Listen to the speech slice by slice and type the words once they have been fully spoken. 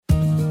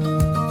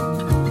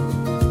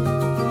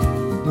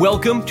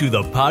Welcome to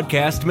the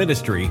podcast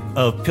ministry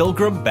of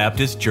Pilgrim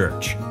Baptist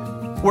Church.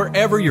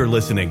 Wherever you're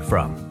listening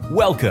from,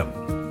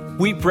 welcome.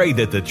 We pray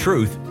that the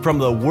truth from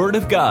the Word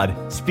of God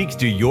speaks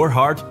to your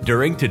heart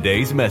during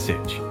today's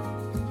message.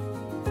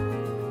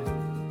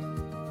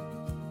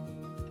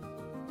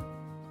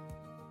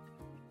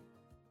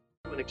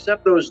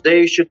 Except those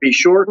days should be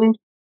shortened,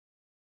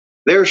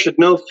 there should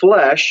no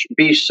flesh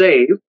be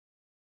saved.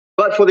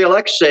 But for the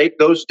elect's sake,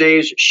 those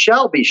days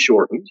shall be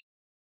shortened.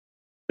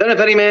 Then if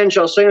any man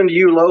shall say unto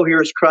you, Lo,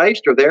 here is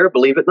Christ, or there,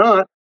 believe it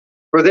not.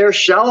 For there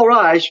shall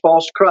arise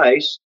false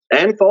Christs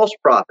and false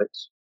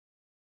prophets,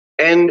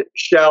 and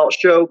shall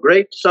show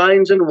great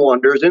signs and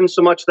wonders,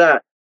 insomuch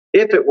that,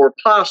 if it were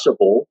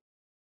possible,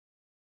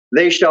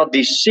 they shall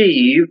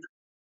deceive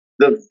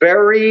the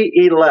very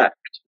elect.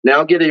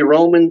 Now get a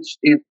Romans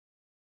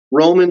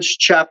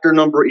chapter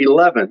number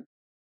 11.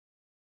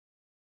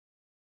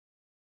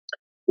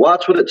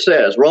 Watch what it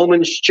says.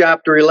 Romans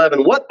chapter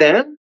 11. What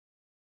then?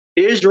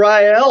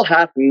 Israel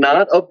hath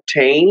not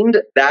obtained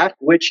that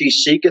which he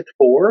seeketh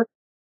for,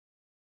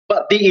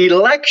 but the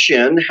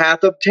election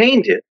hath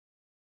obtained it,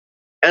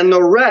 and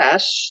the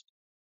rest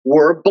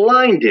were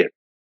blinded.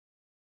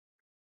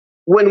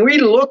 When we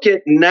look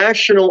at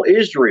national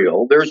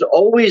Israel, there's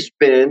always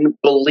been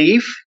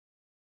belief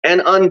and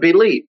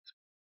unbelief.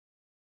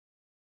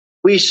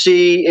 We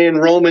see in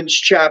Romans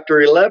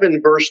chapter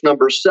 11, verse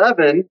number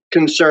 7,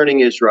 concerning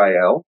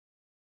Israel,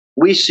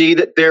 we see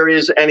that there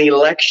is an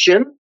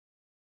election,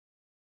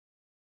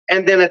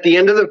 and then at the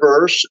end of the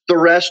verse, the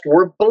rest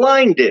were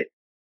blinded.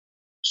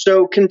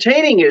 So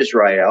containing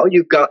Israel,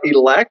 you've got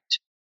elect,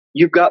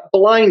 you've got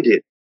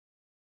blinded.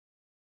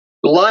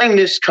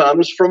 Blindness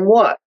comes from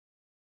what?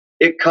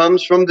 It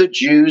comes from the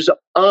Jews'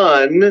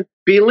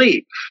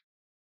 unbelief.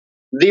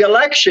 The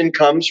election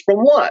comes from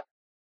what?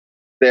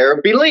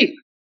 Their belief.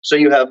 So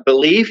you have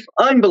belief,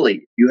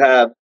 unbelief. You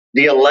have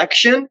the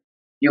election,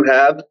 you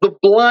have the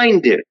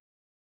blinded.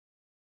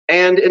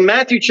 And in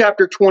Matthew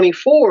chapter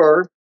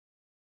 24,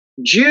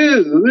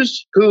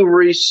 Jews who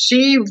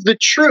receive the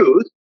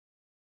truth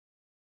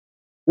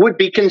would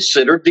be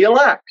considered the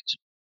elect.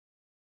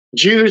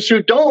 Jews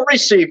who don't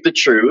receive the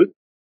truth,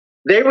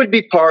 they would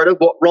be part of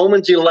what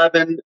Romans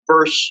 11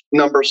 verse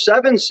number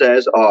 7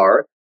 says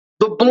are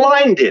the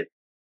blinded.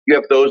 You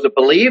have those that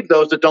believe,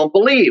 those that don't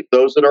believe,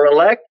 those that are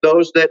elect,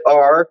 those that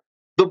are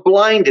the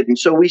blinded. And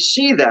so we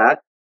see that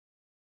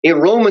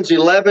in Romans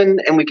 11,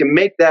 and we can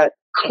make that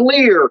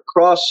clear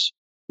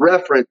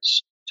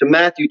cross-reference to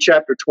Matthew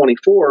chapter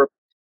 24.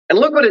 And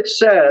look what it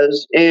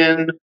says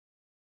in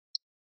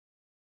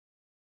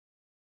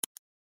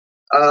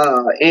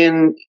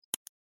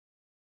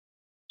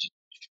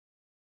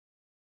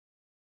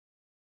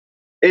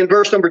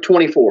verse number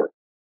 24.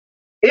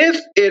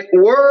 If it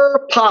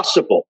were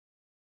possible,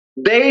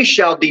 they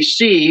shall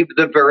deceive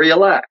the very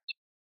elect.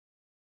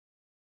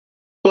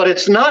 But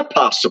it's not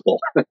possible.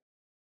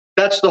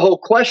 That's the whole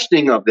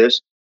questioning of this.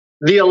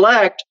 The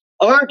elect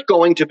aren't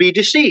going to be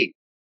deceived.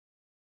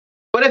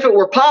 But if it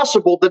were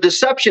possible, the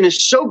deception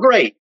is so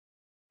great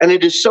and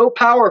it is so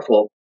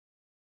powerful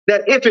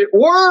that if it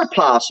were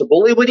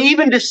possible, it would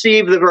even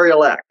deceive the very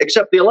elect.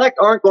 Except the elect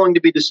aren't going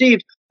to be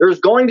deceived. There's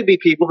going to be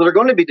people that are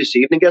going to be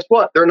deceived. And guess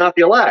what? They're not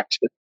the elect.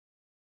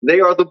 They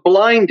are the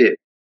blinded.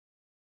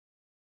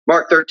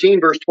 Mark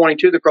 13, verse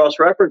 22, the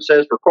cross-reference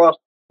says, For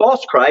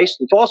false Christ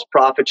and false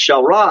prophets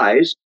shall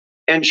rise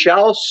and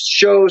shall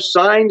show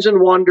signs and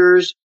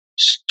wonders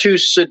to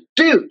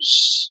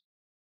seduce,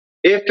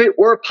 if it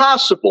were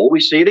possible,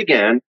 we see it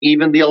again,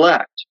 even the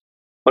elect.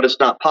 But it's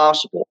not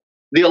possible.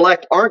 The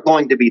elect aren't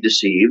going to be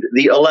deceived.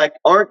 The elect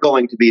aren't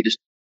going to be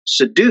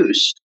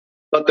seduced,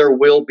 but there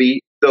will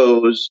be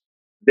those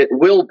that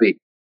will be.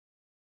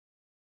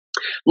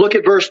 Look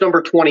at verse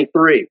number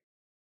 23.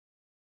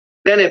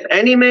 Then if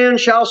any man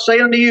shall say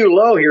unto you,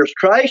 Lo, here's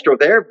Christ, or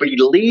there,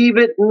 believe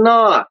it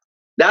not.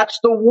 That's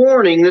the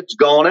warning that's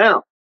gone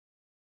out.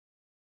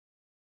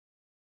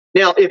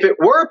 Now, if it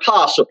were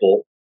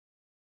possible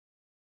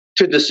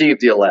to deceive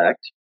the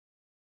elect,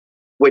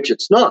 which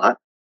it's not,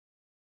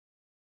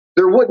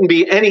 there wouldn't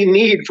be any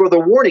need for the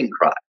warning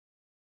cry.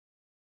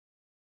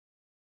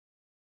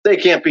 They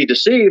can't be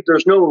deceived.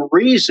 There's no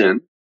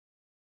reason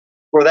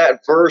for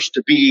that verse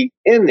to be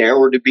in there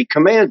or to be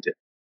commanded.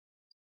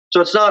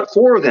 So it's not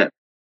for them.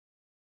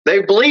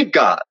 They believe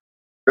God.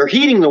 They're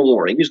heeding the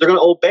warnings. They're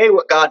going to obey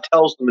what God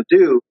tells them to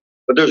do,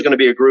 but there's going to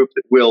be a group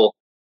that will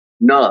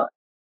not.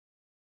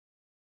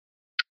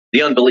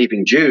 The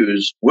unbelieving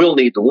Jews will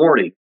need the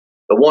warning.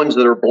 The ones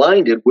that are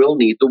blinded will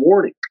need the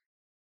warning.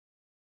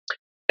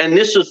 And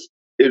this is,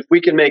 if we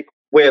can make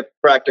way of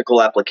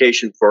practical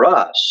application for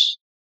us,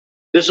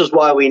 this is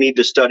why we need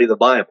to study the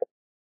Bible.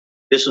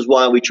 This is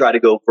why we try to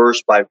go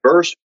verse by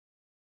verse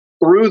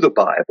through the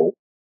Bible,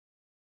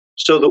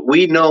 so that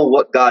we know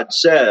what God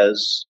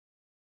says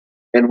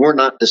and we're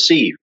not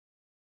deceived.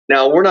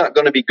 Now, we're not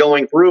going to be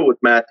going through with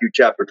Matthew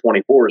chapter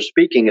 24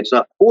 speaking. It's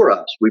not for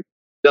us. We've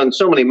done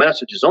so many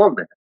messages on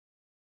that.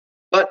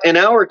 But in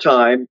our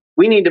time,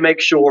 we need to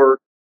make sure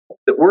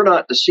that we're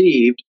not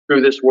deceived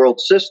through this world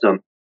system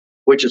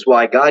which is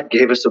why God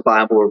gave us a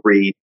Bible to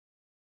read,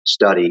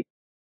 study,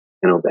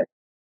 and obey.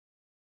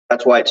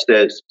 That's why it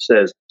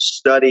says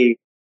study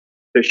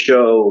to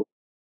show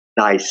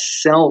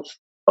thyself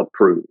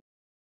approved,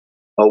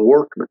 a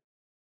workman.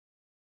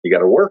 You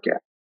got to work at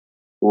it.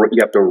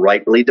 You have to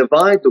rightly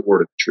divide the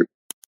word of truth.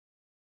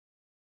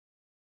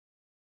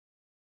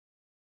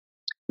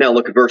 Now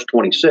look at verse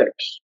 26.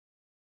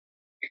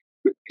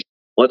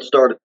 Let's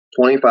start at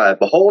 25.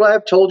 Behold, I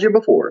have told you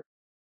before.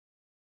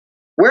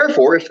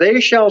 Wherefore, if they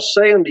shall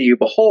say unto you,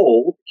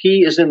 behold,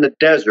 he is in the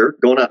desert,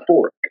 go not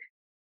forth.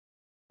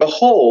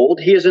 Behold,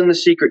 he is in the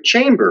secret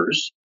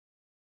chambers,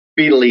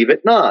 believe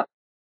it not.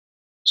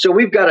 So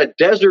we've got a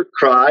desert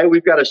cry,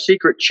 we've got a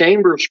secret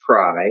chambers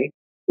cry.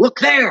 Look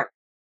there.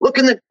 Look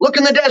in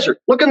the desert.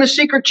 Look in the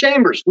secret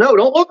chambers. No,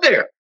 don't look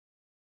there.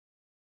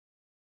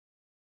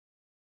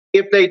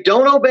 If they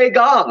don't obey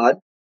God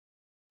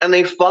and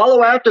they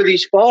follow after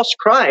these false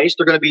Christs,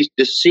 they're going to be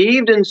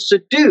deceived and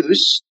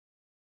seduced,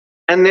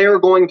 and they're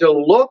going to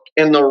look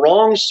in the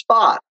wrong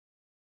spot,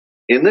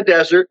 in the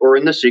desert or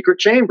in the secret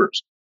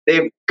chambers.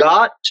 They've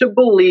got to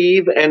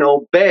believe and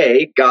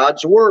obey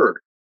God's word.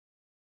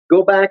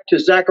 Go back to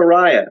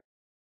Zechariah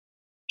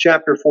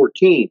chapter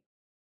 14.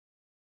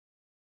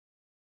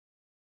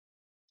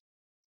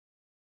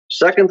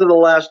 Second to the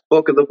last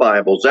book of the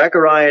Bible,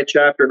 Zechariah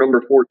chapter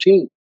number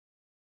 14.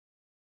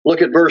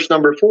 Look at verse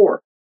number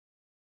 4.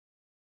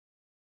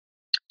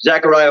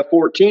 Zechariah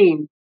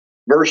 14,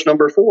 verse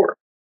number 4.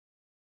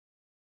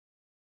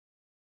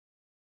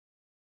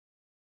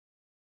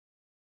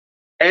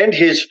 And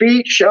his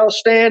feet shall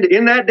stand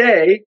in that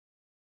day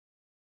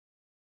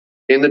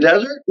in the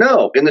desert?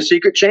 No. In the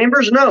secret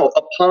chambers? No.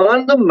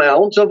 Upon the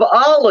Mount of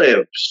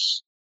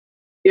Olives.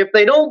 If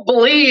they don't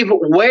believe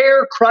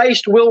where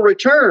Christ will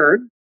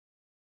return,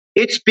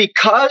 it's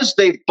because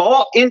they've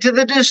bought into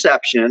the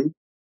deception,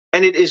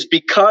 and it is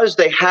because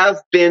they have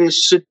been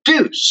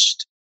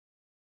seduced.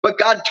 But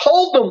God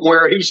told them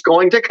where he's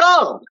going to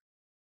come.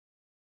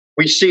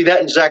 We see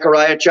that in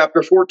Zechariah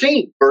chapter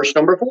 14, verse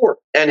number 4.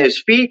 And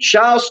his feet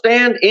shall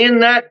stand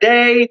in that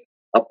day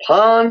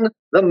upon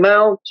the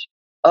Mount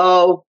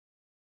of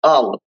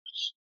Olives.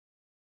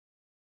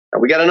 Now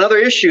we got another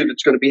issue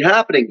that's going to be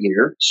happening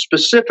here,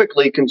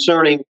 specifically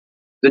concerning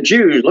the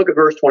Jews. Look at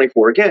verse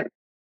 24 again.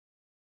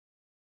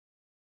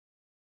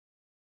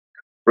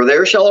 For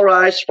there shall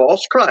arise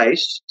false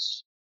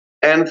Christs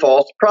and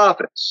false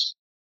prophets.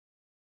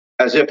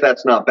 As if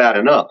that's not bad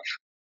enough.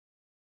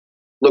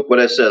 Look what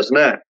it says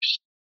next.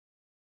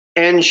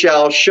 And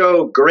shall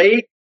show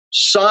great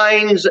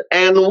signs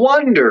and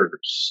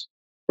wonders.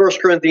 1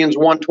 Corinthians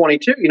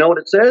 1:22, you know what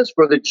it says?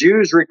 For the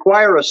Jews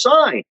require a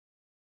sign.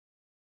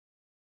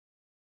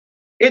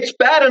 It's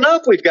bad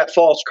enough we've got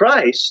false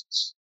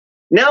Christs.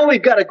 Now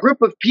we've got a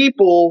group of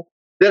people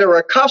that are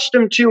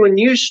accustomed to and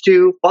used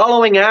to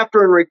following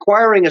after and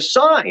requiring a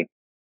sign.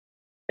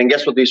 And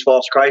guess what these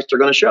false Christs are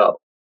going to show?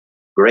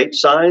 Great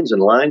signs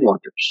and lying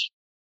wonders.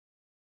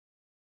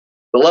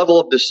 The level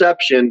of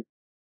deception,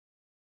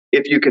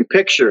 if you can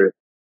picture it,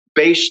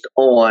 based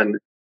on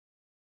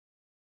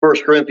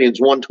 1 Corinthians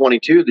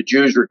 1:22, the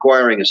Jews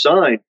requiring a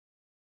sign,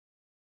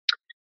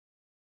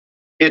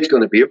 it's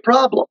going to be a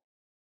problem.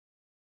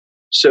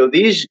 So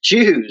these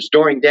Jews,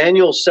 during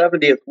Daniel's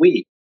 70th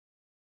week,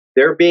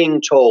 they're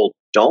being told,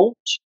 don't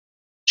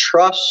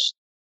trust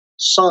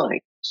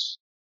signs.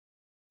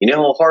 You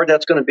know how hard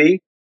that's going to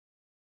be?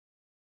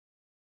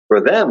 For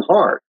them,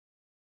 hard.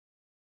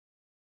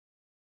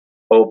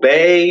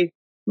 Obey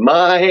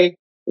my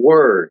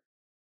word.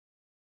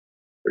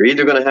 They're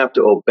either going to have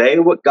to obey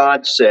what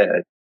God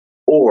said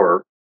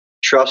or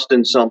trust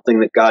in something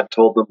that God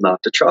told them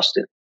not to trust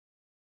in.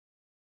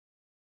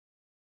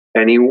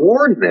 And he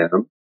warned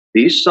them,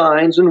 these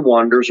signs and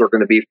wonders are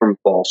going to be from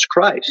false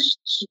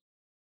Christs.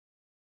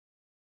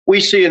 We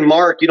see in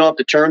Mark, you don't have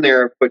to turn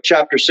there, but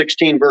chapter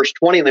 16, verse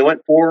 20, and they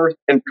went forth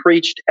and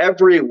preached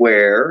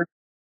everywhere,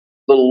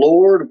 the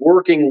Lord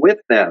working with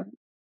them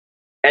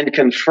and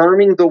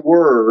confirming the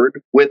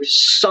word with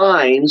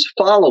signs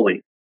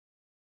following.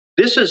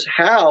 This is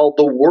how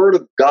the word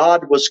of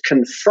God was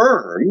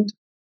confirmed.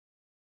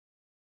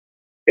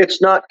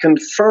 It's not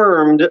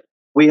confirmed.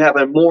 We have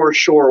a more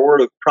sure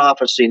word of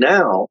prophecy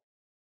now.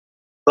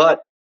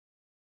 But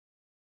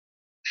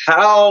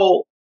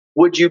how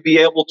would you be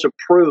able to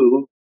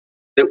prove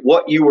that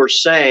what you were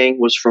saying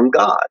was from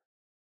God?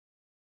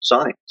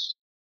 Signs,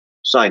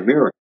 sign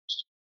miracles.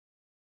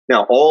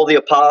 Now, all the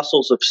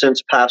apostles have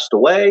since passed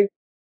away.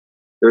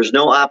 There's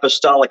no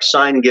apostolic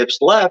sign gifts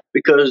left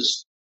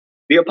because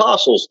the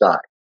apostles died.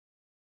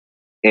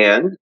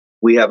 And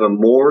we have a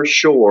more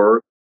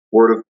sure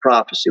word of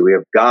prophecy. We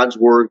have God's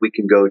word we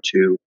can go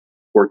to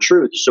for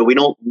truth. So we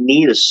don't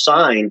need a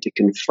sign to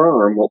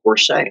confirm what we're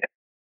saying.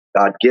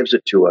 God gives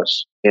it to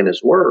us in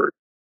his word.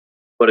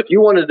 But if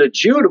you wanted a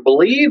Jew to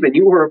believe and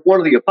you were one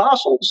of the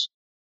apostles,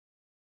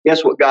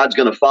 guess what God's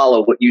going to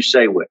follow what you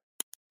say with?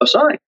 A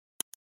sign.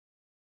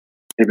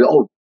 And go,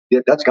 oh, yeah,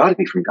 that's got to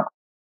be from God.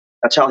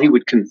 That's how he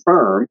would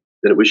confirm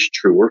that it was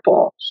true or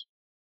false.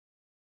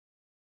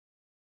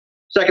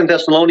 2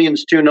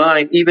 Thessalonians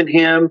 2:9, even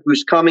him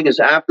whose coming is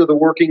after the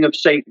working of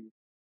Satan,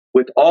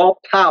 with all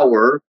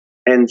power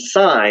and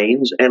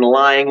signs and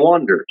lying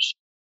wonders.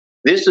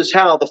 This is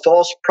how the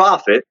false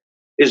prophet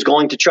is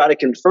going to try to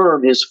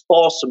confirm his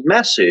false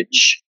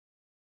message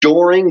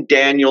during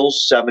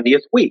Daniel's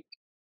 70th week,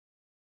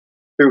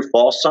 through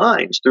false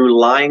signs, through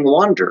lying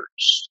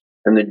wonders.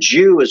 And the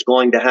Jew is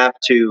going to have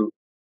to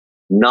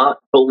not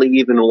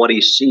believe in what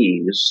he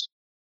sees,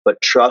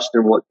 but trust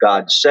in what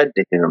God said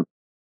to him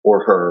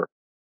or her,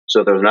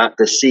 so they're not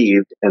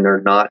deceived and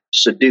they're not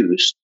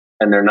seduced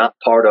and they're not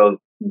part of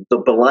the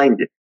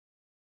blinded.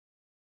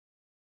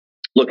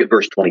 Look at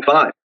verse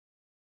 25.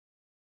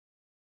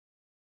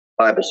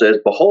 The Bible says,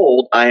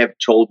 behold, I have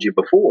told you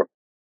before.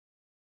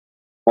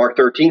 Mark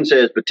 13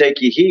 says, but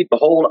take ye heed,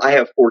 behold, I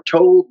have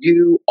foretold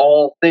you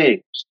all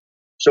things.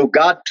 So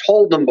God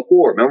told them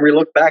before. Remember, we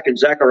look back at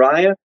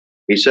Zechariah?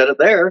 He said it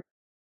there.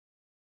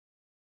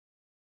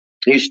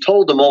 He's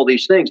told them all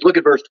these things. Look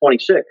at verse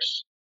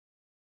 26.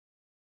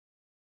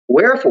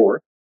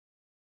 Wherefore,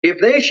 if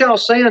they shall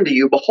say unto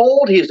you,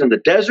 behold, he is in the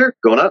desert,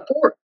 go not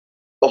forth.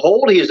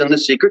 Behold, he is in the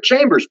secret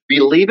chambers,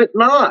 believe it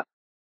not.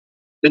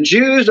 The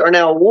Jews are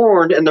now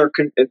warned, and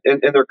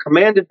they're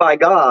commanded by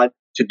God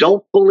to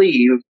don't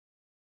believe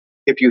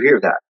if you hear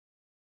that.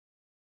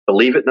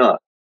 Believe it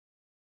not.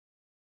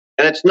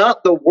 And it's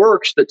not the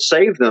works that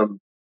save them,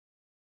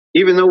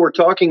 even though we're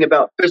talking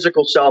about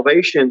physical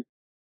salvation,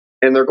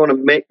 and they're going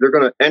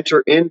to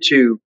enter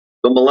into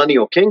the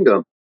millennial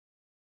kingdom.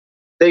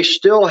 They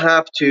still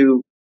have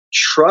to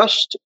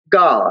trust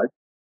God,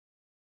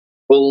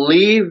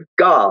 believe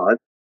God,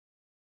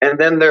 and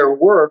then their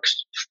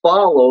works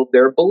follow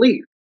their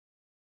belief.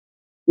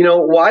 You know,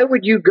 why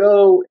would you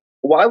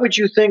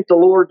think the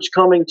Lord's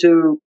coming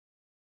to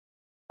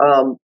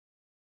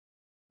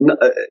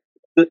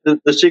the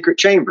secret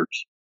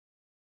chambers?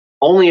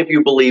 Only if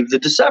you believe the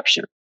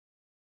deception.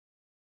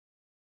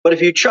 But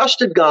if you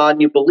trusted God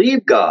and you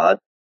believed God,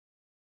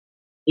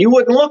 you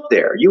wouldn't look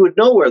there. You would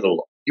know where to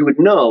look. You would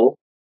know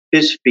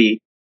his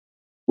feet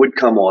would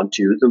come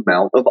onto the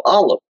Mount of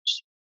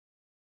Olives.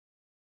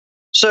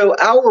 So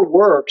our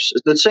works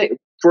is the same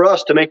for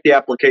us to make the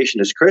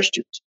application as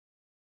Christians.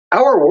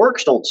 Our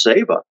works don't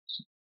save us.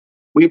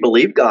 We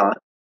believe God,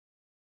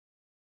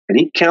 and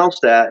he counts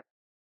that.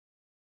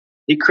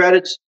 He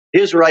credits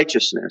his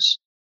righteousness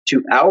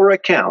to our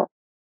account,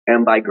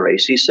 and by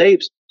grace he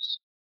saves us.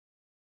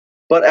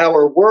 But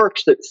our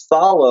works that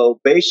follow,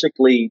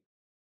 basically,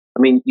 I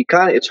mean,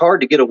 it's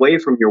hard to get away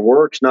from your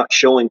works not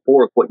showing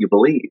forth what you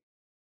believe.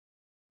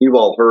 You've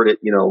all heard it,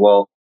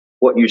 well,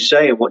 what you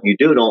say and what you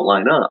do don't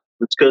line up.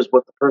 It's because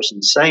what the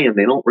person's saying,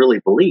 they don't really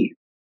believe.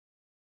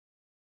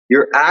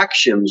 Your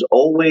actions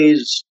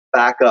always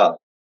back up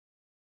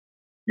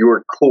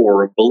your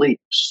core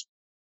beliefs.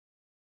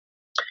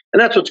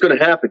 And that's what's going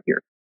to happen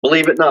here.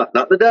 Believe it not.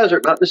 Not in the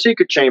desert, not in the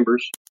secret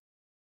chambers.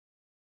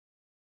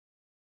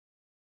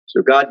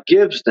 So God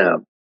gives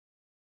them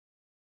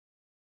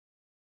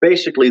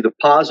basically the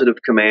positive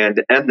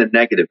command and the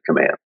negative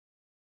command.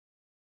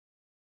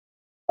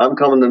 I'm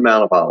coming to the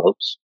Mount of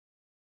Olives.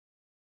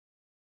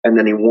 And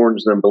then he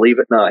warns them, believe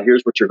it not.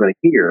 Here's what you're going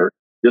to hear,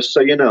 just so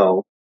you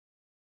know.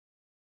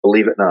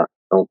 Believe it not.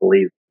 Don't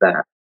believe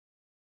that.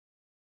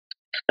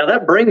 Now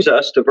that brings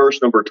us to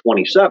verse number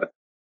 27.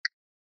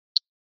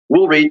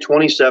 We'll read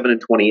 27 and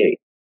 28.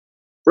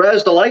 For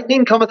as the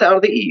lightning cometh out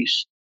of the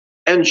east,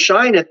 and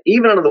shineth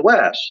even unto the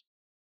west,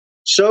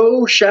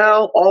 so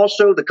shall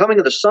also the coming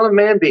of the Son of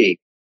Man be.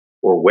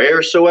 For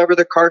wheresoever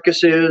the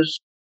carcass is,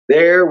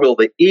 there will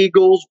the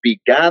eagles be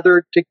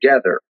gathered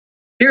together.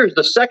 Here's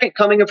the second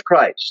coming of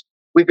Christ.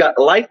 We've got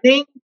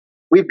lightning,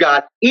 we've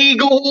got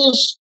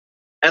eagles,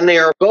 and they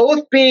are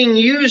both being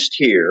used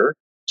here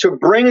to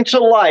bring to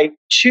light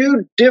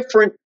two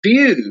different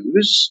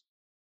views,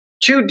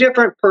 two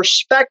different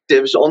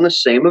perspectives on the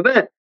same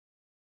event.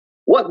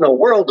 What in the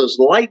world does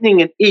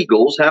lightning and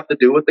eagles have to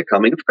do with the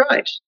coming of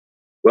Christ?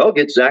 Well,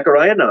 get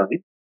Zechariah 9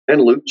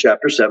 and Luke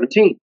chapter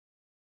 17.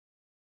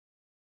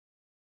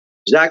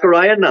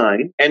 Zechariah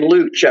 9 and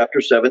Luke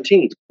chapter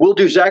 17. We'll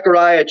do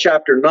Zechariah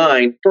chapter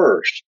 9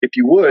 first. If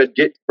you would,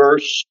 get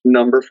verse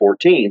number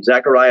 14.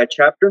 Zechariah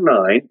chapter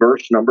 9,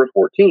 verse number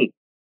 14.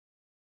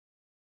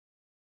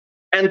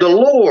 And the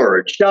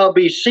Lord shall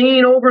be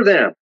seen over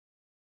them,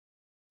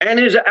 and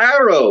his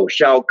arrow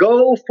shall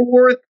go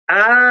forth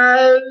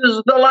as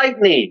the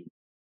lightning.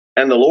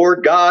 And the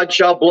Lord God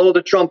shall blow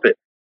the trumpet,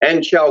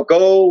 and shall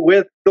go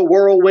with the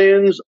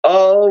whirlwinds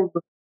of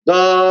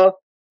the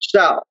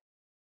south.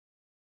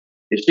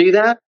 You see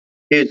that?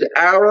 His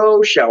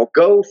arrow shall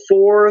go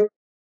forth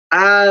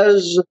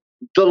as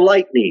the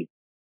lightning.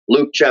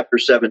 Luke chapter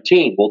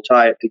 17. We'll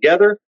tie it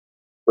together.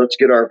 Let's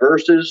get our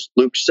verses.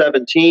 Luke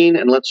 17,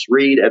 and let's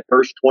read at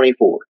verse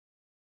 24.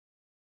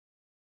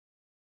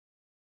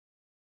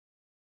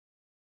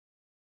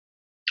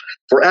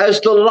 For as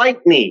the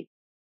lightning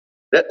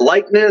that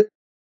lighteneth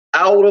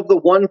out of the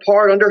one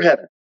part under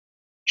heaven,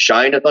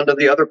 shineth unto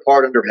the other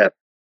part under heaven,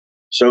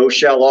 so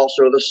shall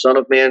also the Son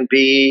of Man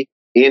be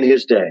in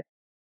his day.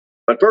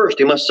 But first,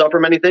 he must suffer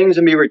many things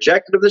and be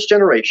rejected of this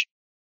generation.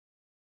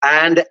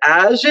 And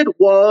as it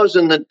was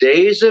in the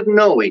days of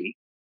Noe,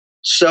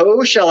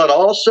 so shall it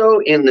also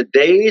in the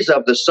days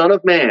of the Son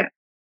of Man.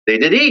 They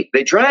did eat,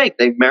 they drank,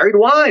 they married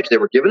wives, they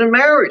were given in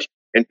marriage,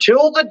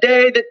 until the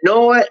day that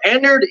Noah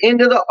entered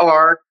into the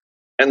ark,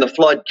 and the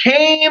flood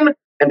came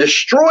and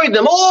destroyed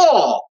them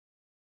all.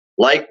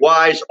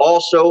 Likewise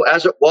also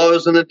as it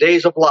was in the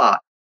days of Lot.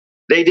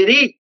 They did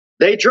eat,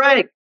 they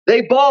drank,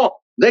 they bought,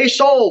 they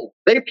sold,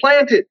 they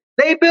planted,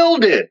 they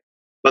builded.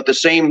 But the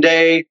same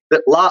day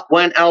that Lot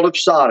went out of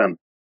Sodom,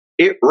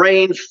 it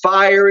rained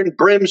fire and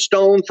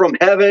brimstone from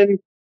heaven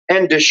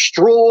and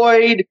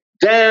destroyed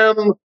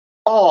them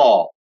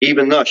all.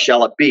 Even thus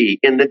shall it be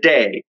in the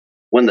day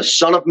when the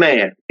Son of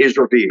Man is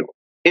revealed.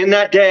 In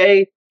that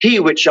day, he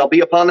which shall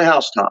be upon the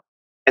housetop,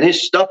 and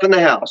his stuff in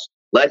the house,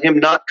 let him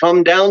not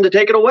come down to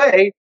take it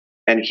away.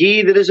 And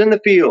he that is in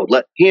the field,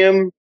 let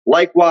him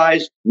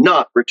likewise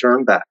not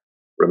return back.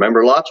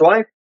 Remember Lot's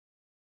wife?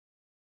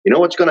 You know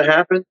what's going to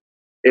happen?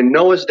 In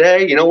Noah's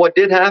day, you know what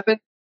did happen?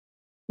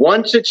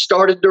 Once it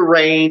started to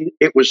rain,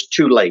 it was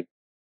too late.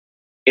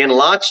 In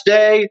Lot's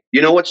day,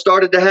 you know what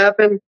started to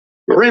happen?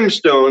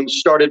 Brimstone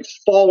started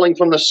falling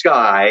from the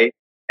sky.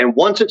 And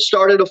once it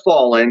started to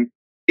fall in,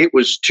 it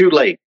was too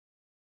late.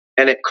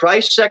 And at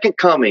Christ's second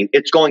coming,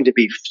 it's going to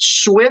be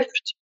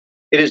swift.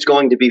 It is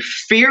going to be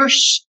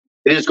fierce.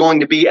 It is going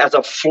to be as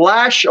a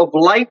flash of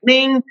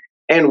lightning.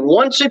 And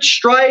once it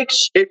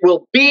strikes, it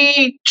will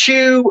be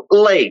too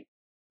late.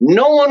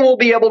 No one will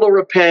be able to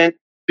repent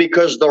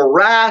because the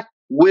wrath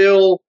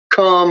will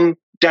come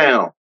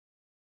down.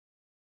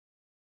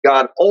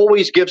 God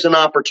always gives an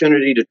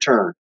opportunity to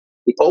turn.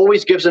 He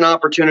always gives an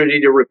opportunity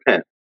to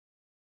repent.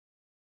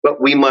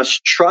 But we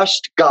must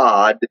trust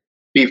God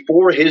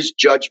before his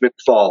judgment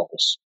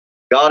falls.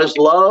 God is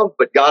love,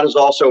 but God is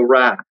also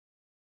wrath.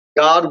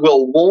 God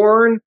will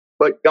warn,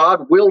 but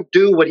God will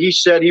do what he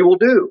said he will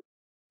do.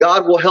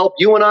 God will help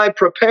you and I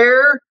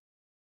prepare.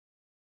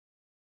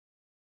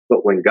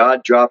 But when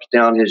God drops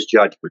down his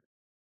judgment,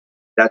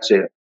 that's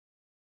it.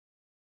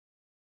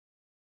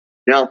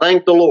 Now,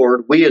 thank the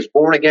Lord, we as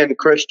born-again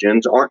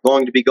Christians aren't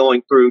going to be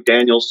going through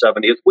Daniel's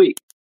 70th week.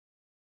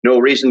 No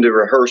reason to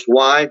rehearse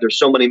why. There's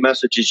so many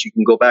messages you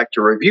can go back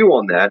to review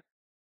on that.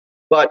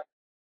 But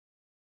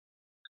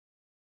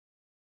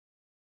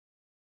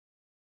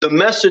the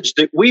message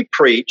that we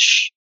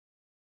preach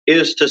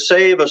is to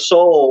save a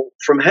soul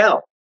from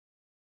hell.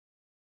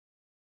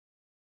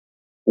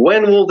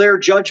 When will their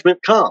judgment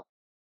come?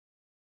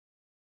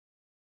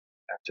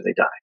 After they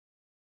die.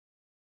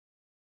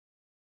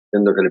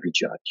 Then they're going to be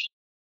judged.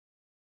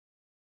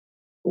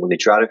 When they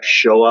try to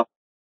show up,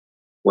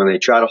 when they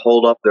try to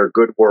hold up their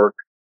good work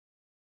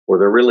or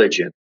their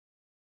religion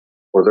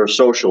or their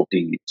social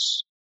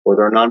deeds or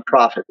their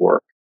nonprofit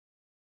work,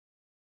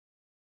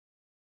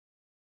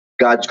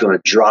 God's going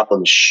to drop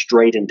them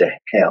straight into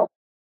hell.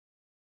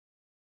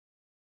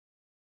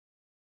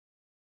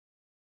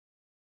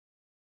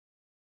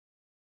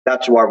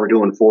 That's why we're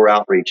doing 4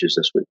 outreaches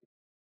this week.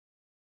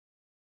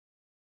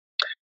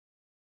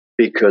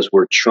 Because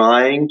we're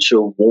trying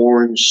to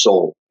warn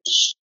souls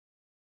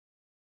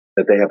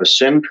that they have a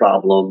sin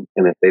problem,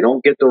 and if they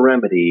don't get the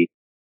remedy,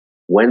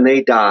 when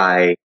they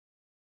die,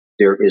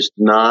 you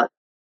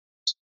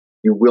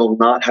will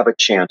not have a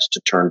chance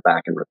to turn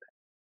back and repent.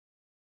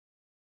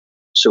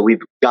 So we've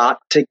got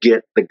to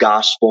get the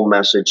gospel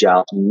message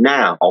out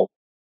now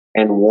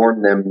and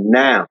warn them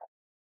now.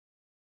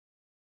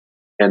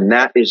 And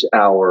that is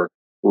our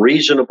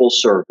reasonable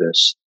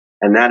service,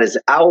 and that is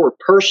our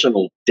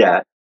personal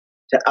debt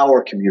to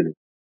our community.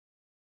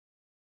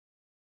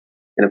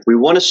 And if we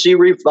want to see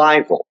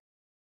revival,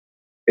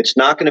 it's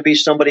not going to be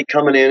somebody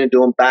coming in and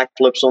doing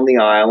backflips on the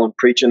aisle and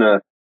preaching a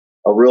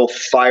real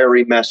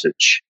fiery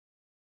message,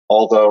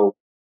 although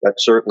that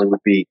certainly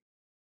would be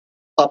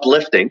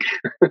uplifting,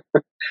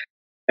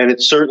 and it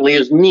certainly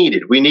is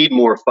needed. We need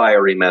more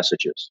fiery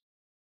messages.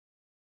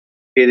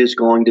 It is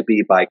going to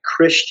be by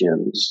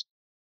Christians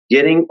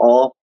getting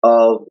off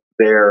of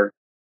their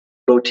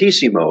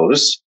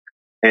botissimos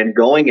and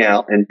going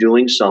out and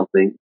doing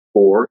something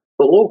for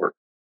the Lord.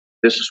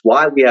 This is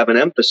why we have an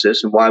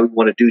emphasis and why we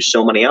want to do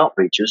so many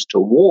outreaches to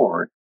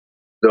warn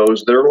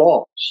those that are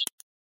lost,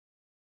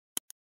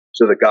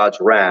 so that God's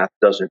wrath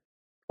doesn't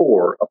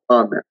pour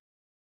upon them.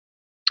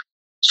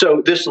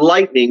 So this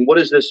lightning, what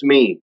does this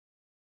mean?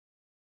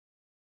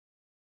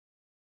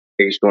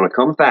 He's going to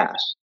come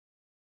fast.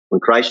 When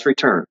Christ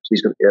returns,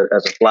 he's going to,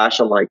 as a flash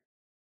of light.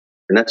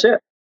 And that's it.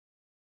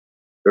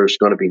 There's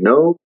going to be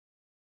no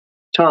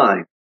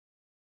time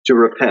to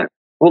repent.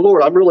 Well,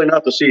 Lord, I'm really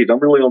not deceived. I'm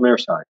really on their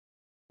side.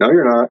 No,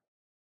 you're not.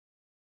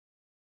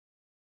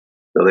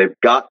 So they've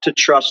got to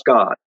trust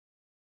God.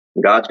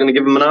 And God's going to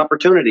give them an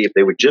opportunity. If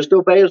they would just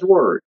obey his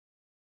word,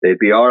 they'd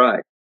be all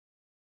right.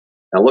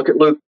 Now look at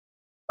Luke.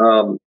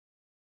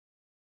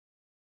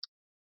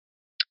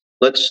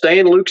 Let's stay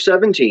in Luke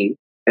 17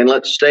 and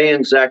let's stay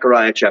in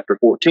Zechariah chapter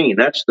 14.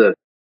 That's the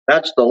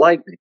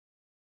lightning.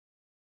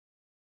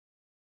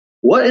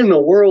 What in the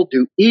world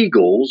do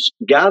eagles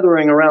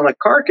gathering around a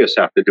carcass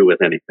have to do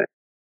with anything?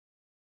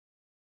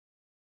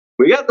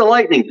 We got the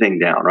lightning thing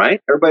down,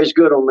 right? Everybody's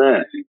good on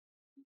that.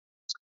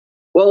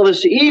 Well,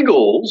 this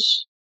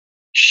eagles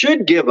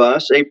should give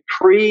us a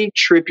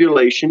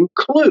pre-tribulation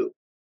clue.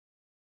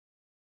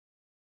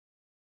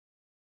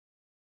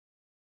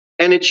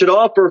 And it should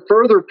offer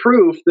further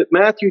proof that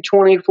Matthew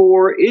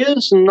 24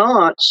 is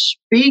not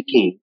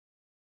speaking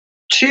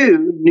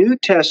to New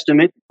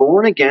Testament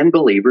born-again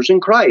believers in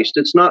Christ.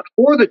 It's not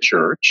for the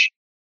church.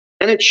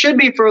 And it should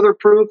be further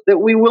proof that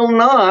we will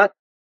not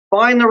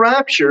find the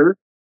rapture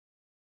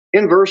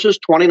in verses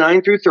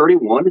 29 through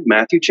 31 in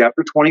Matthew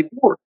chapter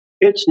 24.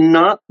 It's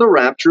not the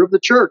rapture of the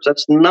church.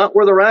 That's not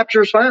where the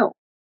rapture is found.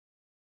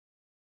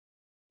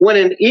 When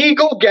an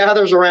eagle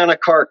gathers around a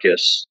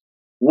carcass,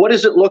 what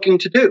is it looking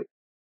to do?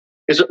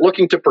 Is it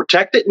looking to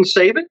protect it and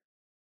save it?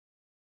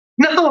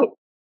 No,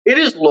 it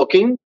is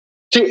looking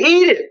to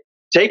eat it,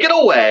 take it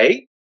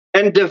away,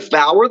 and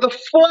devour the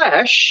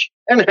flesh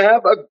and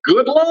have a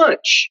good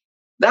lunch.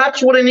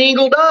 That's what an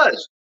eagle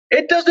does.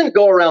 It doesn't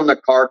go around the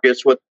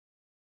carcass with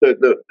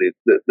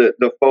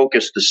the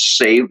focus to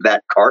save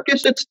that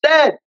carcass. It's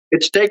dead.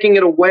 It's taking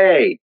it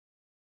away.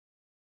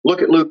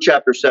 Look at Luke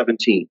chapter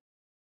 17.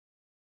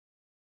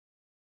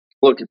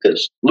 Look at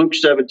this. Luke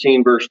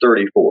 17, verse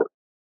 34.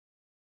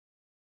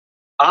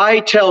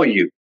 I tell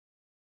you,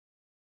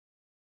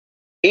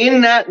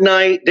 in that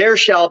night there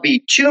shall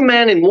be two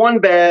men in one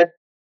bed.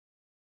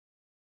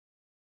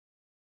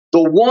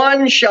 The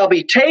one shall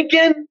be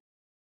taken,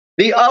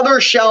 the other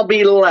shall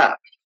be left.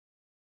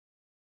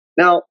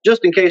 Now,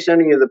 just in case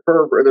any of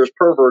there's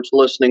perverts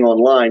listening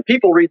online,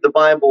 people read the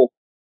Bible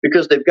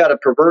because they've got a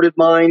perverted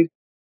mind,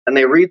 and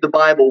they read the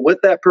Bible with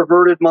that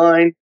perverted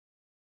mind.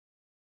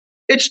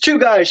 It's two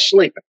guys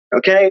sleeping,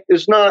 okay?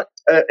 It's not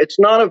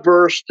a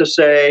verse to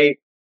say,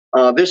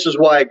 this is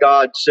why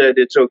God said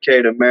it's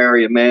okay to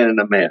marry a man and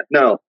a man.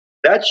 No,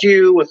 that's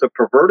you with a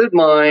perverted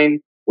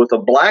mind, with a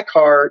black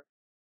heart,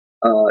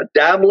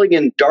 dabbling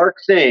in dark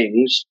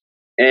things,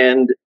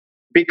 and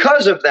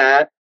because of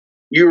that,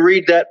 you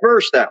read that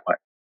verse that way.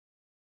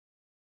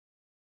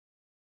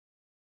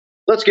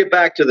 Let's get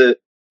back to the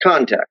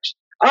context.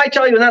 I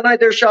tell you, in that night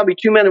there shall be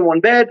two men in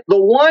one bed.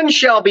 The one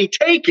shall be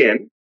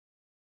taken,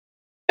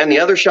 and the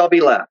other shall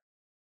be left.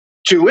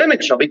 Two women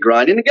shall be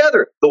grinding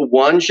together. The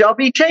one shall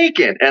be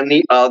taken, and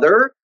the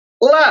other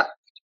left.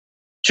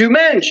 Two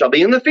men shall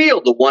be in the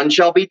field. The one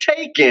shall be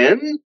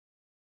taken,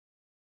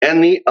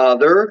 and the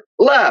other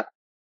left.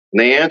 And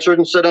they answered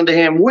and said unto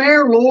him,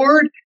 Where,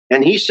 Lord?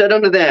 And he said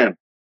unto them,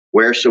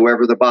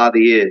 Wheresoever the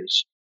body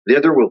is,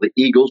 thither will the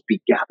eagles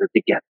be gathered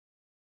together.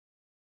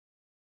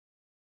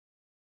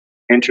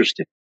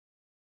 Interesting.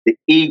 The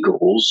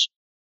eagles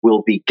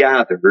will be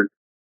gathered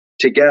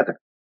together.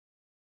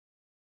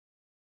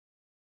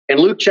 In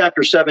Luke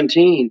chapter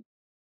 17,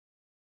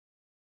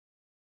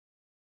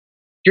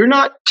 you're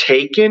not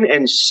taken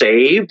and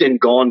saved and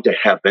gone to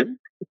heaven,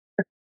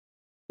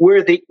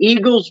 where the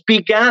eagles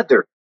be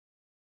gathered.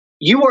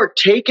 You are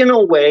taken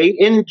away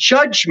in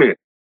judgment.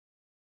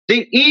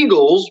 The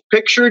eagles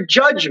picture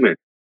judgment.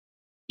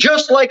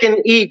 Just like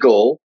an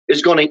eagle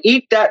is going to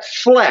eat that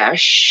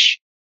flesh,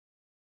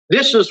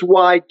 this is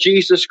why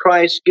Jesus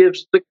Christ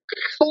gives the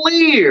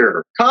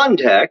clear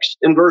context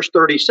in verse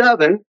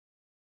 37,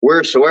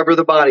 wheresoever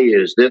the body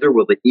is, thither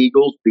will the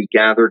eagles be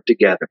gathered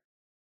together.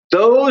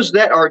 Those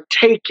that are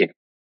taken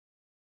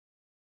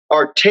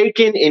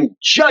in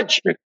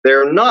judgment.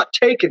 They're not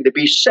taken to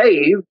be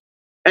saved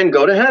and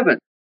go to heaven.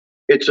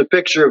 It's a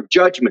picture of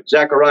judgment.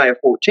 Zechariah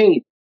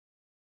 14.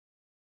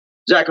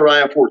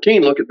 Zechariah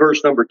 14, look at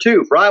verse number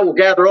 2. For I will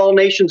gather all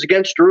nations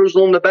against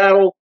Jerusalem to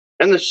battle,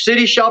 and the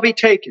city shall be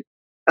taken,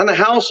 and the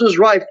houses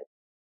rifled,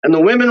 and the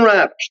women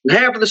ravished. And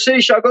half of the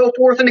city shall go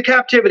forth into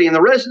captivity, and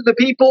the rest of the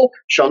people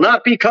shall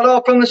not be cut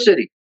off from the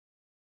city.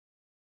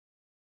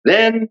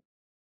 Then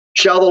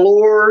shall the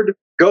Lord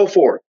go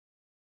forth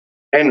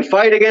and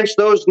fight against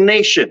those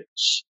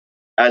nations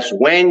as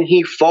when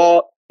he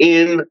fought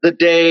in the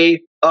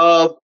day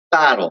of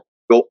battle.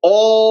 Go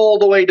all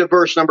the way to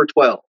verse number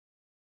 12.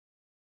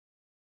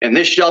 And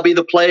this shall be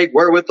the plague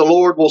wherewith the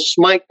Lord will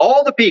smite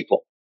all the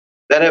people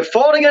that have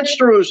fought against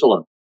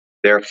Jerusalem.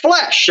 Their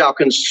flesh shall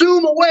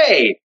consume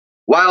away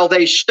while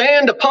they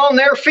stand upon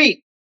their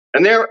feet,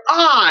 and their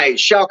eyes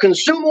shall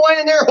consume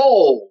away in their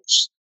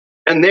holes,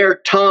 and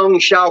their tongue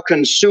shall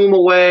consume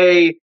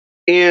away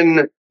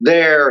in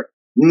their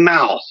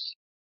mouth.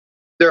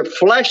 Their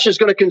flesh is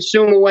going to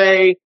consume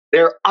away.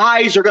 Their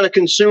eyes are going to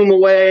consume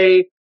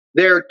away.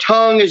 Their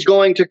tongue is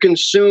going to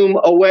consume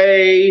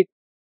away.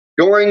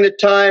 During the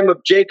time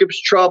of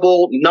Jacob's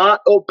trouble,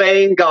 not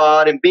obeying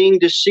God and being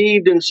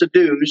deceived and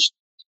seduced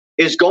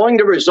is going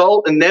to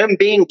result in them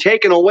being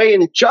taken away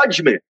in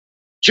judgment,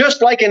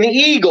 just like an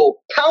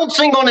eagle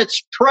pouncing on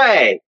its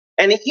prey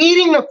and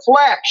eating the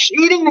flesh,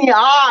 eating the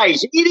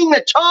eyes, eating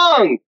the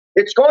tongue.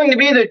 It's going to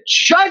be the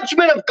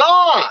judgment of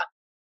God.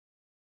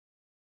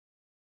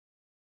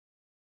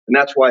 And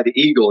that's why the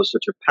eagle is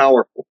such a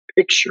powerful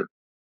picture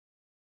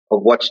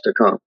of what's to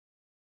come.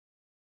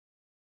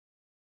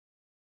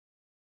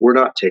 We're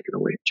not taken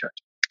away in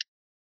judgment.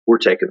 We're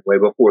taken away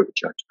before the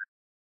judgment.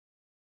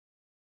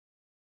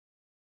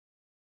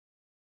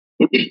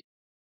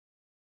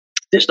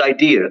 This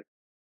idea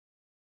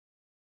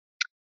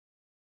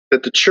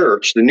that the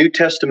church, the New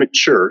Testament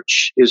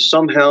church, is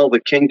somehow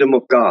the kingdom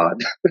of God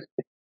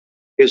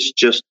is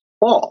just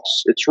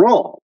false. It's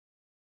wrong.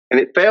 And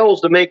it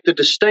fails to make the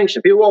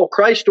distinction. People, well,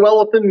 Christ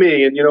dwelleth in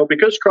me, and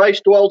because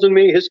Christ dwells in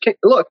me, his king.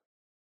 Look,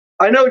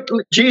 I know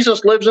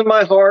Jesus lives in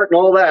my heart and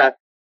all that,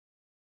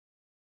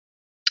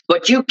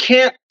 but you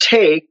can't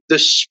take the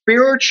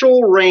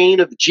spiritual reign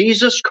of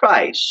Jesus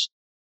Christ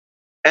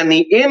and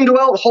the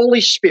indwelt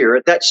Holy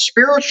Spirit, that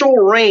spiritual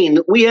reign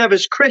that we have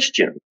as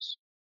Christians,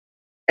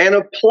 and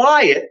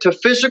apply it to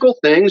physical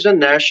things and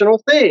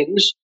national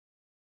things,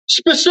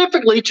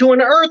 specifically to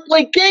an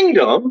earthly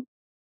kingdom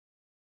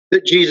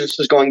that Jesus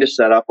is going to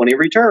set up when he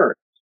returns.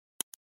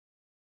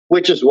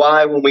 Which is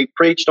why when we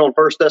preached on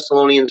 1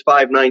 Thessalonians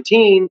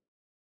 5:19,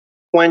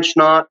 quench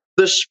not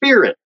the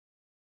spirit.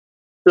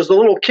 Because the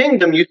little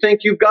kingdom you think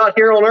you've got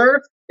here on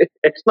earth,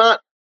 it's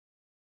not.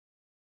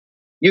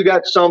 You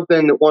got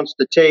something that wants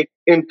to take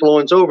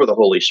influence over the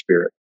Holy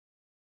Spirit.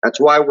 That's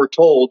why we're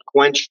told,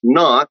 quench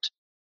not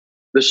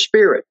the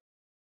spirit.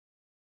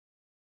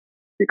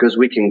 Because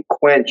we can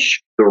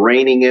quench the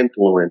reigning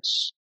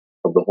influence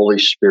of the Holy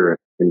Spirit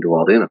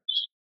indwelt in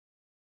us.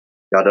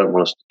 God doesn't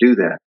want us to do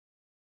that.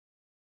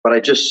 But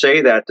I just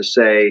say that to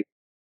say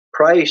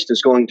Christ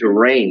is going to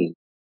reign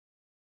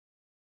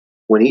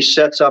when he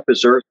sets up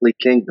his earthly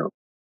kingdom.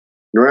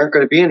 There aren't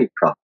going to be any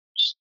problems.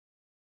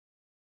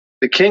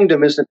 The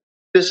kingdom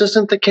this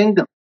isn't the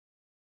kingdom.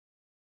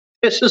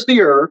 This is the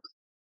earth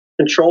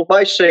controlled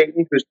by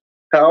Satan, who's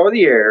the power of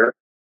the air,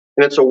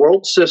 and it's a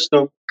world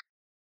system,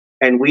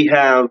 and we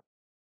have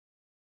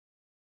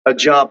a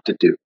job to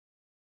do.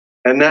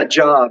 And that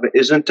job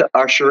isn't to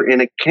usher in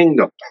a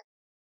kingdom.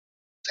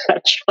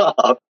 That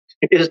job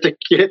is to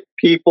get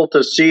people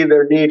to see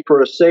their need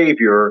for a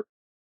Savior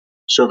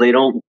so they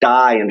don't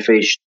die and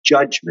face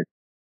judgment.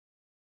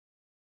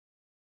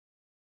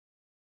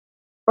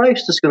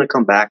 Christ is going to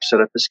come back, set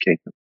up his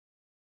kingdom.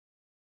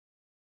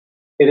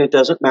 And it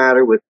doesn't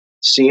matter what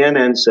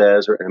CNN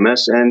says or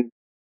MSNBS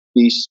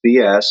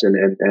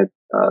and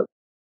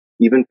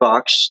even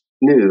Fox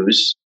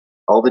News,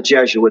 all the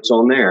Jesuits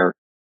on there.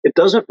 It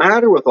doesn't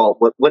matter with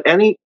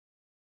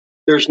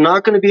there's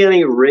not going to be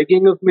any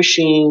rigging of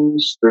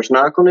machines. There's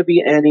not going to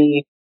be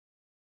any,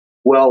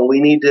 well,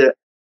 we need to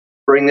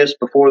bring this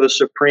before the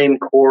Supreme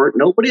Court.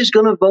 Nobody's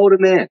going to vote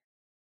him in.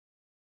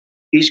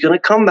 He's going to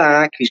come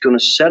back. He's going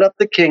to set up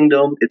the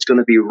kingdom. It's going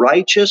to be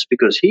righteous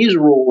because he's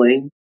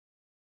ruling.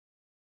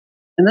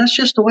 And that's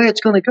just the way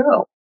it's going to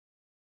go.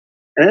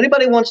 And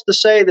anybody wants to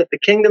say that the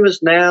kingdom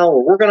is now,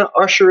 or we're going to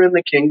usher in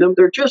the kingdom,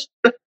 they're just,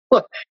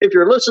 look, if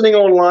you're listening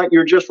online,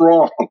 you're just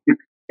wrong.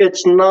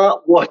 It's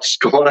not what's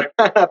going to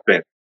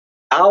happen.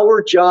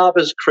 Our job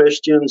as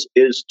Christians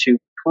is to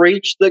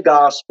preach the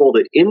gospel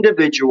to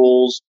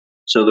individuals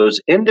so those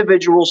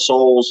individual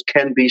souls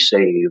can be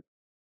saved.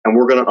 And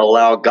we're going to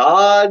allow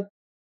God,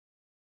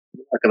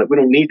 we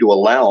don't need to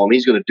allow him.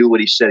 He's going to do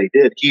what he said he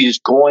did. He's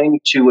going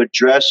to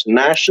address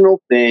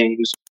national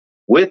things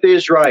with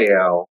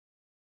Israel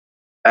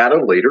at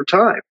a later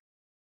time.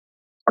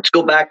 Let's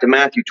go back to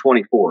Matthew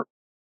 24.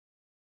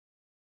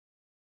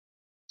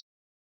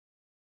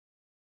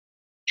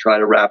 Try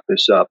to wrap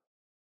this up.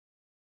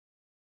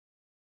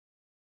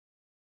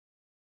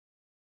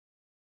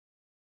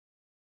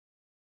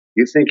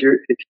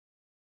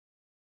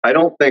 I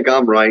don't think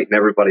I'm right and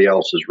everybody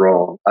else is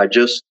wrong. I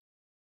just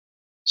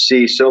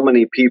see so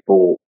many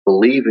people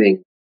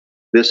believing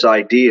this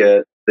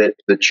idea that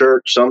the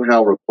church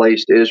somehow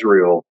replaced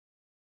Israel.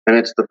 And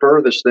it's the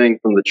furthest thing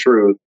from the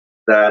truth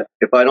that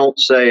if I don't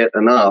say it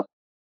enough,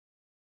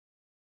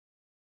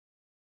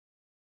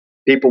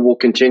 people will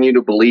continue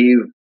to believe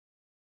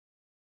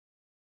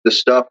the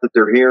stuff that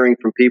they're hearing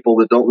from people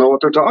that don't know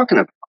what they're talking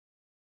about.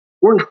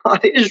 We're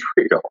not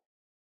Israel.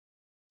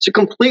 It's a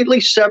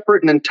completely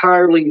separate and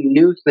entirely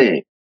new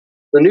thing.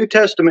 The New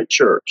Testament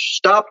church.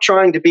 Stop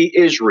trying to be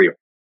Israel.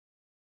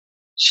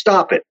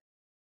 Stop it.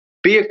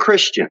 Be a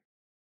Christian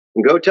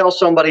and go tell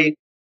somebody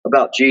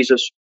about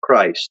Jesus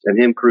Christ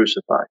and him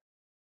crucified.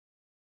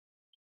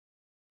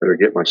 Better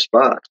get my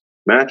spot.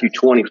 Matthew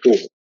 24.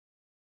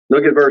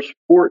 Look at verse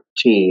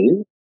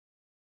 14.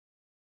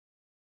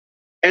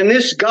 And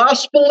this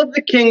gospel of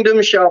the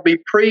kingdom shall be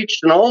preached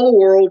in all the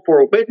world for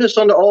a witness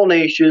unto all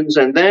nations,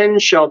 and then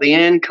shall the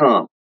end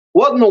come.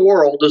 What in the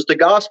world does the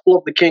gospel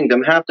of the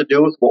kingdom have to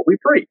do with what we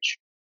preach?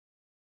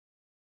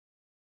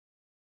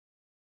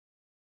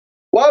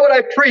 Why would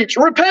I preach,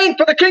 repent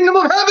for the kingdom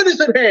of heaven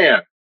is at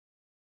hand?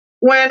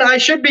 When I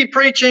should be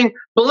preaching,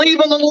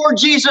 believe in the Lord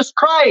Jesus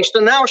Christ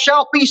and thou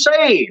shalt be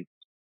saved.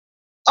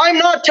 I'm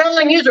not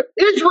telling Israel,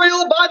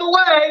 by the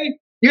way,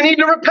 you need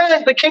to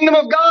repent, the kingdom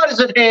of God is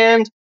at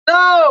hand.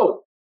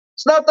 No,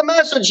 it's not the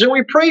message that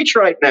we preach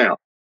right now.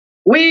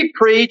 We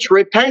preach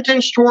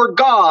repentance toward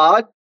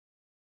God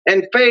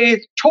and faith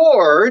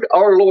toward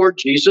our Lord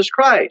Jesus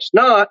Christ,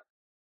 not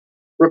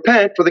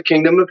repent for the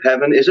kingdom of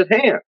heaven is at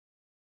hand.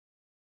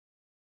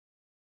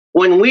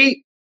 When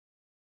we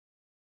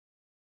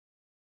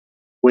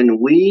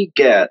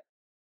get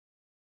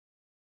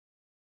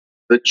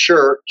the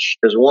church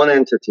as one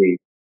entity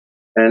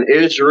and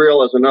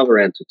Israel as another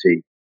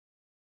entity,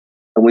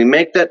 and we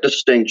make that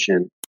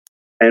distinction,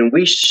 and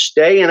we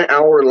stay in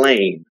our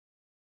lane,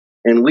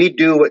 and we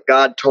do what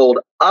God told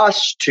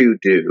us to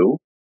do.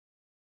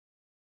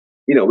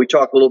 We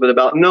talked a little bit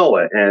about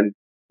Noah, and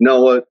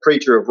Noah,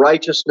 preacher of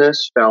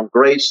righteousness, found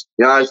grace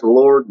in the eyes of the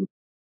Lord.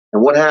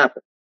 And what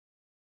happened?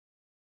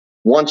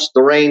 Once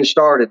the rain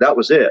started, that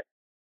was it.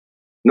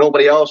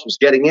 Nobody else was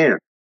getting in.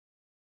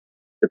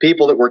 The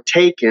people that were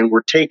taken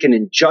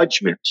in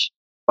judgment,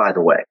 by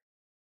the way.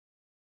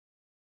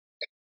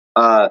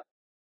 Not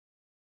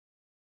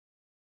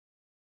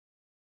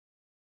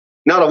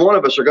a one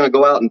of us are going to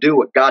go out and do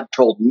what God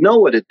told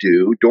Noah to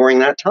do during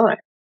that time.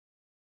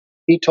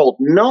 He told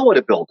Noah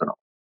to build an ark.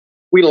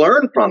 We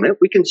learn from it.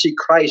 We can see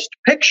Christ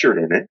pictured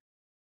in it.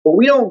 But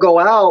we don't go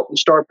out and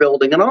start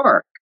building an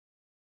ark.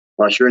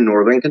 Unless you're in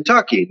northern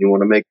Kentucky and you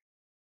want to make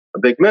a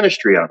big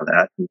ministry out of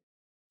that and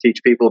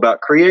teach people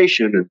about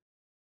creation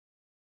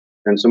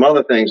and some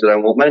other things that I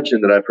won't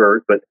mention that I've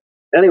heard. But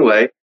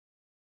anyway,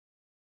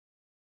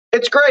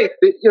 it's great.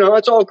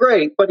 It's all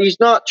great. But he's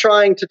not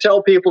trying to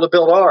tell people to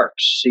build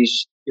arks.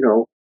 He's,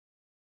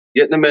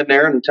 getting them in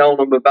there and telling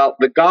them about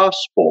the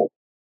gospel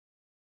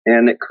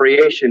and that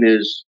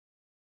creationism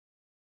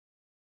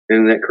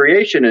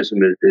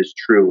is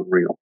true and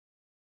real.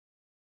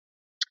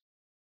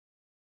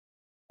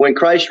 When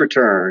Christ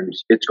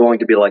returns, it's going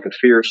to be like a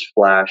fierce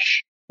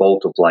flash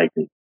bolt of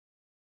lightning.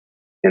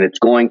 And it's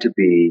going to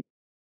be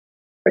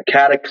a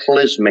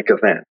cataclysmic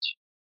event.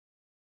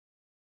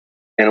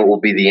 And it will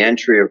be the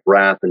entry of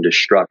wrath and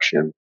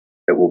destruction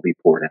that will be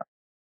poured out.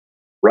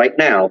 Right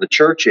now, the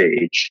church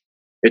age,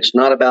 it's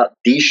not about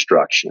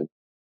destruction.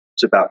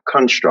 It's about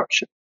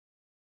construction.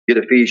 Get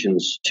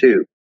Ephesians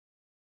 2.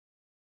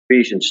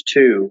 Ephesians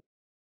 2.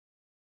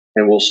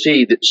 And we'll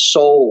see that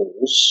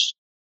souls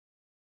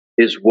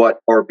is what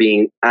are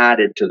being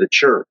added to the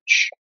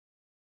church.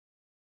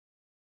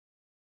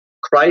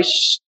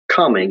 Christ's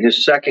coming,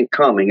 his second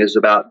coming, is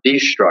about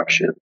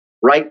destruction.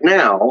 Right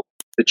now,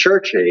 the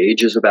church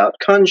age is about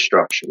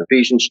construction.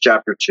 Ephesians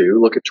chapter 2,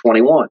 look at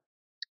 21.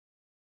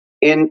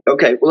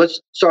 Let's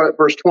start at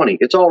verse 20.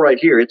 It's all right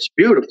here. It's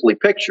beautifully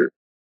pictured.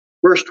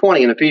 Verse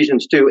 20 in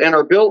Ephesians 2, and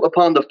are built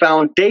upon the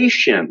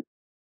foundation.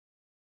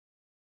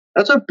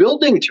 That's a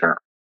building term.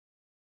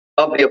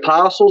 Of the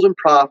apostles and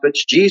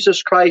prophets,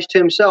 Jesus Christ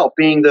himself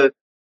being the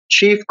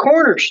chief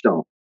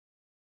cornerstone.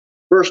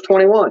 Verse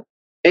 21,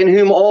 in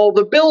whom all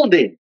the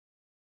building.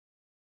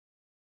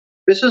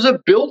 This is a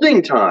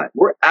building time.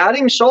 We're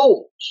adding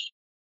souls.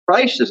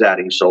 Christ is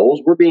adding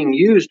souls. We're being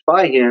used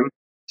by him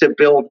to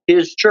build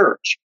his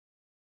church.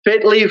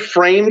 Fitly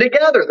framed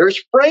together.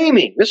 There's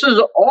framing. This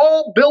is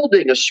all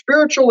building, a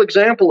spiritual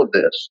example of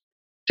this.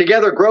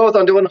 Together groweth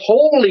unto an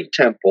holy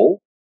temple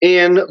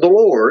in the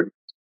Lord,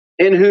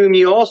 in whom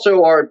ye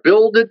also are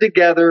builded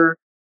together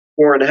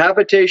for an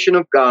habitation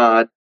of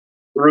God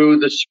through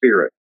the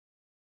Spirit.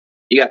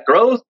 You got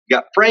growth, you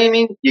got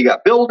framing, you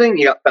got building,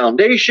 you got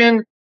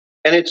foundation,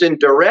 and it's in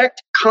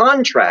direct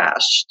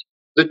contrast,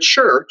 the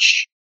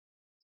church,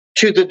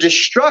 to the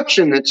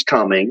destruction that's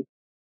coming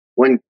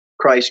when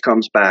Christ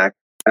comes back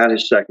at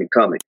his second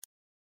coming.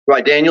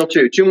 Right, Daniel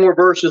 2, 2 more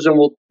verses and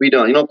we'll be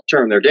done. You know the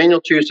term there.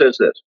 Daniel 2 says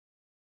this,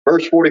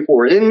 verse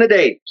 44, in the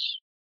days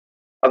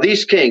of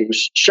these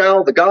kings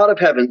shall the God of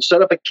heaven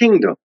set up a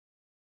kingdom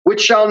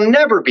which shall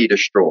never be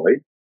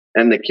destroyed,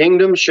 and the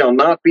kingdom shall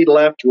not be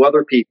left to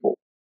other people,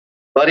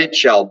 but it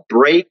shall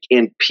break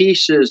in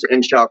pieces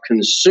and shall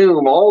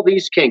consume all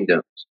these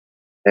kingdoms,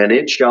 and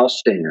it shall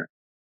stand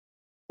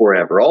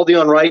forever. All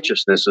the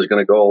unrighteousness is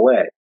going to go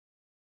away.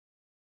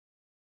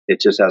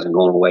 It just hasn't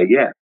gone away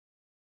yet,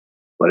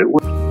 but it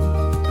will.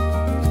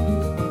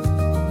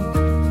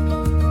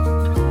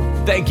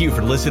 Thank you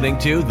for listening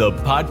to the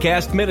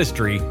podcast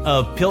ministry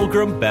of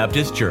Pilgrim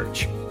Baptist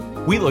Church.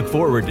 We look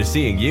forward to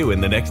seeing you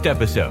in the next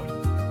episode.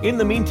 In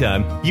the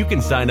meantime, you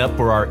can sign up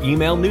for our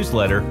email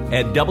newsletter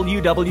at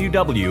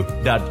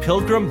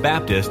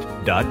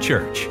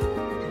www.pilgrimbaptist.church.